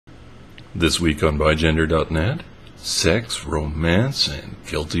This week on bigenderdotnet, sex, romance, and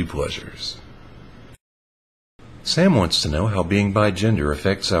guilty pleasures. Sam wants to know how being bigender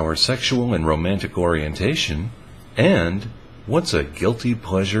affects our sexual and romantic orientation, and what's a guilty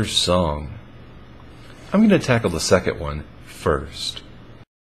pleasure song? I'm going to tackle the second one first.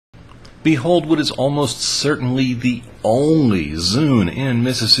 Behold what is almost certainly the only Zune in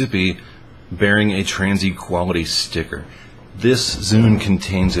Mississippi bearing a trans equality sticker. This Zune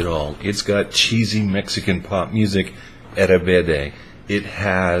contains it all. It's got cheesy Mexican pop music, erebede. It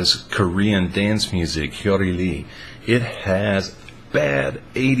has Korean dance music, hyori. It has bad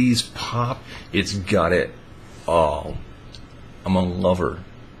 80s pop. It's got it all. I'm a lover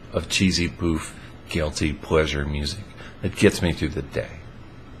of cheesy poof, guilty pleasure music. It gets me through the day.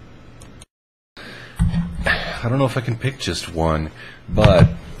 I don't know if I can pick just one, but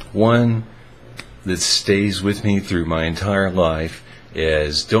one that stays with me through my entire life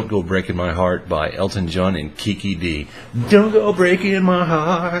is Don't Go Breaking My Heart by Elton John and Kiki D. Don't go breaking my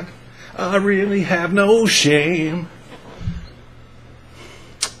heart, I really have no shame.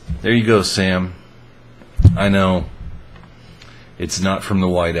 There you go, Sam. I know, it's not from the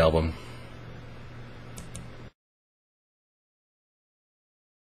White Album.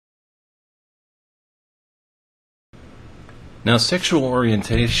 Now, sexual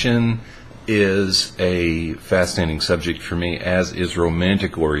orientation is a fascinating subject for me, as is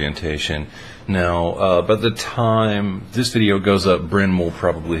romantic orientation. Now, by the time this video goes up, Bryn will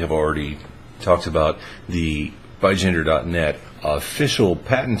probably have already talked about the bigenderdotnet official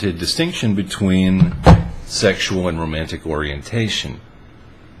patented distinction between sexual and romantic orientation.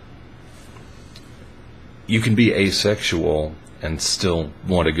 You can be asexual and still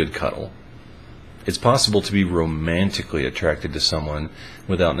want a good cuddle. It's possible to be romantically attracted to someone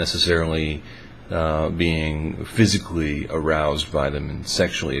without necessarily being physically aroused by them and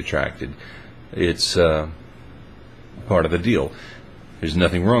sexually attracted. It's part of the deal. There's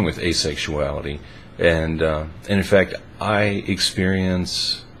nothing wrong with asexuality. And in fact, I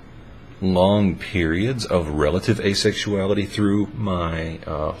experience long periods of relative asexuality through my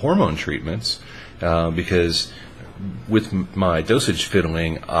hormone treatments because with my dosage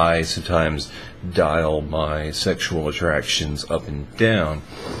fiddling, I sometimes dial my sexual attractions up and down.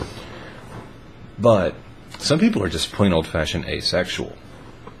 But some people are just plain old-fashioned asexual.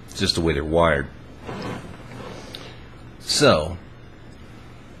 It's just the way they're wired. So,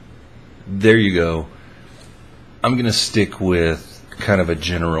 there you go. I'm going to stick with kind of a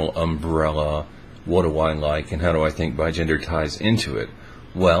general umbrella. What do I like and how do I think bigender ties into it?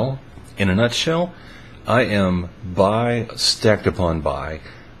 Well, in a nutshell, I am bi stacked upon bi.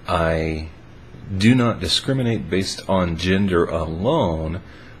 I do not discriminate based on gender alone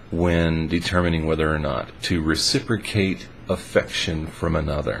when determining whether or not to reciprocate affection from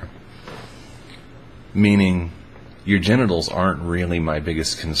another. Meaning, your genitals aren't really my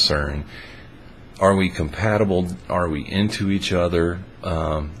biggest concern. Are we compatible? Are we into each other?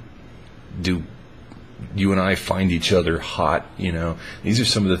 Do you and I find each other hot? You know, these are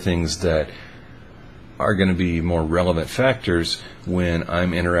some of the things that are going to be more relevant factors when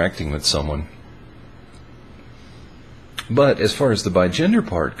I'm interacting with someone. But as far as the bigender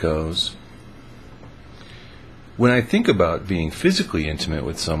part goes, when I think about being physically intimate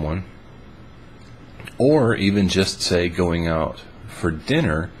with someone, or even just, say, going out for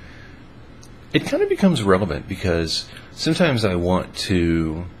dinner, it kind of becomes relevant because sometimes I want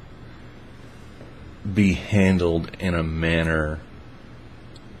to be handled in a manner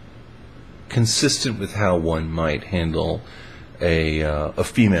consistent with how one might handle a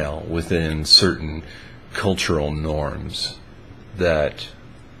female within certain cultural norms that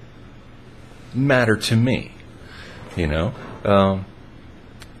matter to me, you know.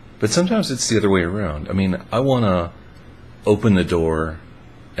 But sometimes it's the other way around. I mean, I want to open the door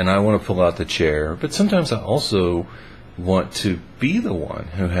and I want to pull out the chair, but sometimes I also want to be the one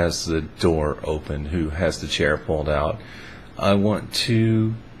who has the door open, who has the chair pulled out. I want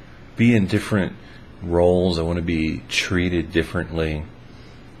to be in different roles. I want to be treated differently.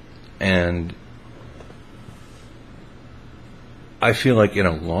 And I feel like in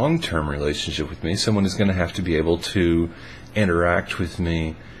a long-term relationship with me, someone is going to have to be able to interact with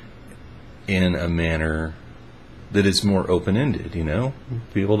me in a manner that is more open-ended, you know?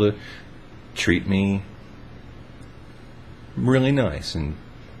 Be able to treat me really nice and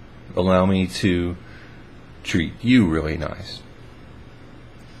allow me to treat you really nice.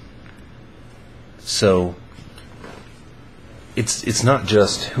 So it's not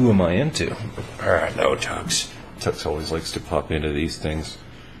just who am I into. No, Tux. Tux always likes to pop into these things.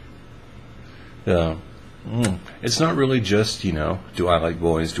 It's not really just, do I like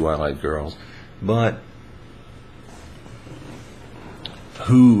boys, do I like girls, but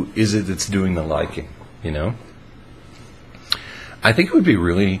who is it that's doing the liking, I think it would be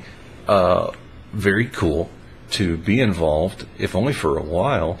really very cool to be involved, if only for a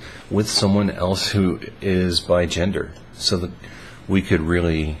while, with someone else who is by gender, so that we could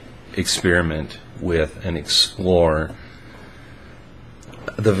really experiment with and explore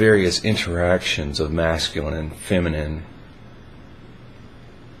the various interactions of masculine and feminine.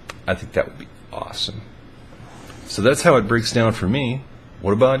 I think that would be awesome. So that's how it breaks down for me.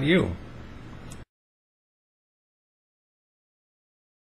 What about you?